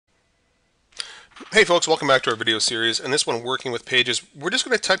Hey folks, welcome back to our video series. And this one, working with pages, we're just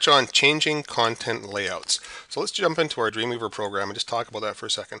going to touch on changing content layouts. So let's jump into our Dreamweaver program and just talk about that for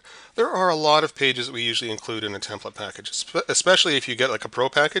a second. There are a lot of pages that we usually include in a template package, especially if you get like a pro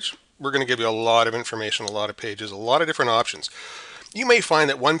package. We're going to give you a lot of information, a lot of pages, a lot of different options. You may find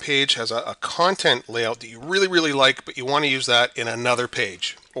that one page has a content layout that you really like, but you want to use that in another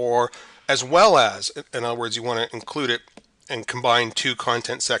page, or as well as, in other words, you want to include it and combine two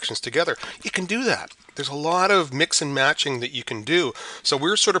content sections together. You can do that. There's a lot of mix and matching that you can do. So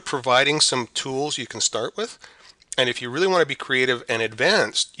we're sort of providing some tools you can start with. And if you really want to be creative and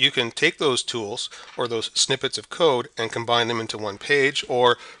advanced, you can take those tools or those snippets of code and combine them into one page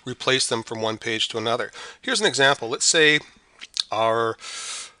or replace them from one page to another. Here's an example. Let's say our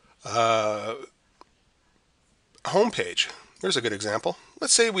home page. There's a good example.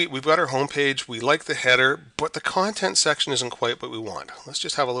 Let's say we've got our home page, we like the header, but the content section isn't quite what we want. Let's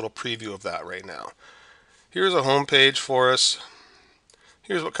just have a little preview of that right now. Here's a home page for us.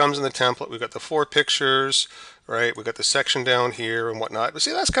 Here's what comes in the template. We've got the 4 pictures, right? We've got the section down here and whatnot. But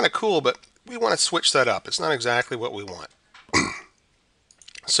see, that's kind of cool, but we want to switch that up. It's not exactly what we want.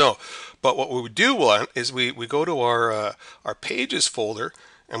 So, but what we do want is we go to our pages folder,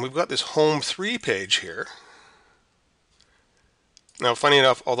 and we've got this home 3 page here. Now, funny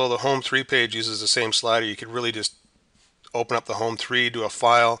enough, although the home 3 page uses the same slider, you could really just open up the home 3, do a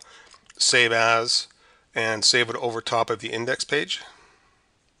file, save as, and save it over top of the index page.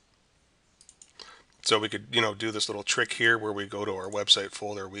 So we could, do this little trick here where we go to our website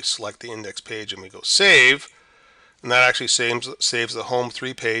folder, we select the index page, and we go save, and that actually saves the home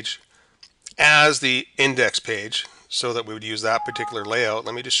 3 page as the index page, so that we would use that particular layout.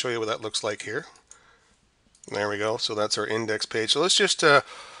 Let me just show you what that looks like here. There we go. So that's our index page. So let's just,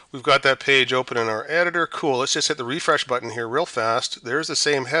 we've got that page open in our editor. Cool. Let's just hit the refresh button here real fast. There's the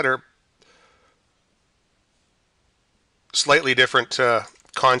same header. Slightly different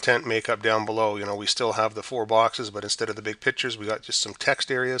content makeup down below. We still have the 4 boxes, but instead of the big pictures, we got just some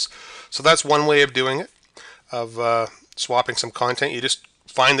text areas. So that's one way of doing it, of swapping some content. You just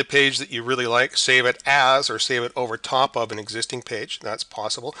find the page that you really like, save it as, or save it over top of an existing page. That's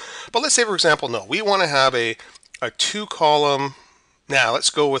possible. But let's say, for example, no, we want to have a 2-column. Now let's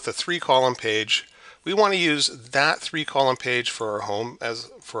go with a 3-column page. We want to use that 3-column page for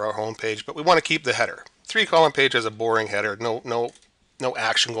our home page, but we want to keep the header. 3-column page has a boring header, no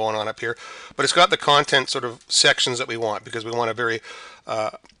action going on up here, but it's got the content sort of sections that we want, because we want a very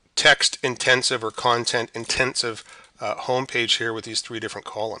text intensive or content intensive home page here with these 3 different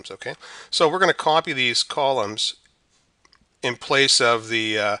columns. Okay, so we're going to copy these columns in place of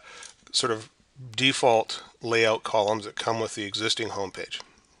the sort of default layout columns that come with the existing home page.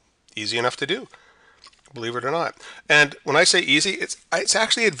 Easy enough to do, believe it or not. And when I say easy, it's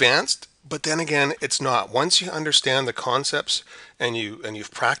actually advanced, but then again, it's not. Once you understand the concepts and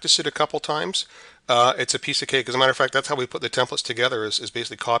you've practiced it a couple times, it's a piece of cake. As a matter of fact, that's how we put the templates together, is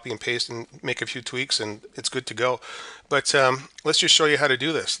basically copy and paste and make a few tweaks, and it's good to go. But let's just show you how to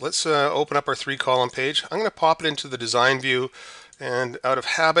do this. Let's open up our 3-column page. I'm going to pop it into the design view, and out of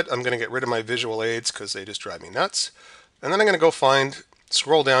habit, I'm going to get rid of my visual aids because they just drive me nuts. And then I'm going to go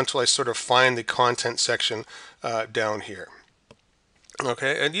scroll down till I sort of find the content section down here.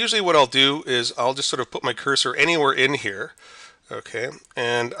 Okay, and usually what I'll do is I'll just sort of put my cursor anywhere in here. Okay,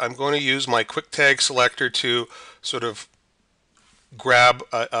 and I'm going to use my quick tag selector to sort of grab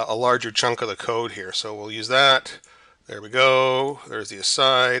a larger chunk of the code here. So we'll use that. There we go. There's the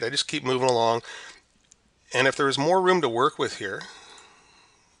aside. I just keep moving along. And if there is more room to work with here,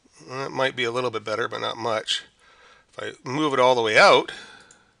 it might be a little bit better, but not much. If I move it all the way out,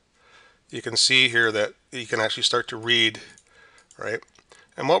 you can see here that you can actually start to read, right?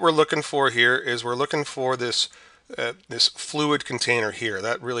 And what we're looking for here is we're looking for this fluid container here.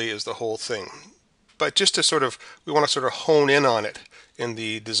 That really is the whole thing. But just to we want to sort of hone in on it in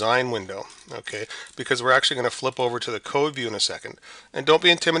the design window, okay? Because we're actually going to flip over to the code view in a second. And don't be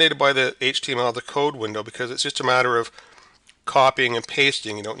intimidated by the HTML, the code window, because it's just a matter of copying and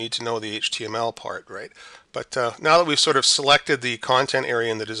pasting. You don't need to know the HTML part, right? But now that we've sort of selected the content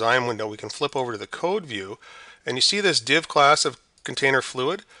area in the design window, we can flip over to the code view, and you see this div class of container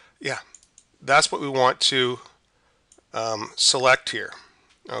fluid. Yeah, that's what we want to select here.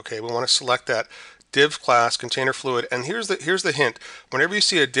 Okay, we want to select that div class container fluid, and here's the hint. Whenever you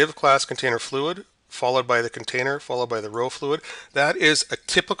see a div class container fluid followed by the container followed by the row fluid, that is a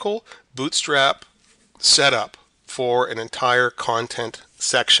typical Bootstrap setup for an entire content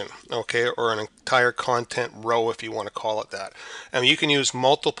section, okay, or an entire content row, if you want to call it that. And you can use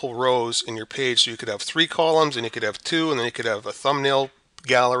multiple rows in your page, so you could have 3 columns, and you could have 2, and then you could have a thumbnail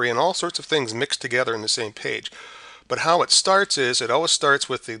gallery and all sorts of things mixed together in the same page. But how it starts is it always starts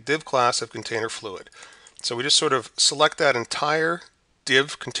with the div class of container fluid. So we just sort of select that entire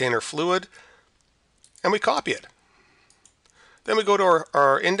div container fluid and we copy it. Then we go to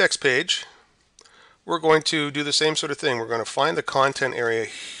our index page. We're going to do the same sort of thing. We're going to find the content area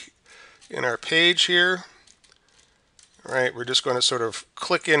in our page here. All right, we're just going to sort of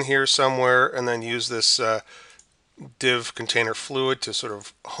click in here somewhere and then use this div container fluid to sort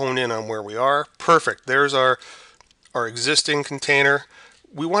of hone in on where we are. Perfect. There's our existing container.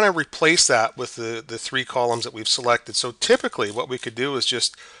 We want to replace that with the 3 columns that we've selected. So typically what we could do is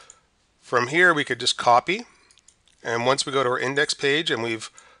just from here we could just copy, and once we go to our index page and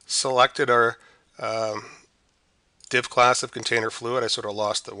we've selected our div class of container fluid, I sort of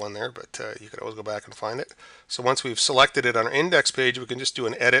lost the one there, but you could always go back and find it. So once we've selected it on our index page, we can just do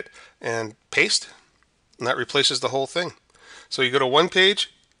an edit and paste, and that replaces the whole thing. So you go to one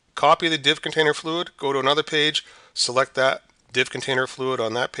page, copy the div container fluid, go to another page, select that div container fluid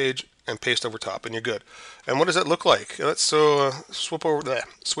on that page, and paste over top, and you're good. And what does that look like? Let's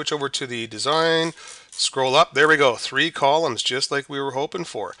switch over to the design, scroll up. There we go, 3 columns, just like we were hoping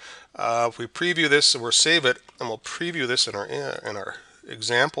for. If we preview this or save it, and we'll preview this in our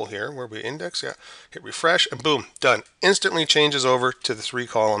example here where we index, hit refresh, and boom, done. Instantly changes over to the 3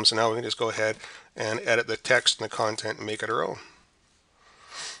 columns, and now we can just go ahead and edit the text and the content and make it our own.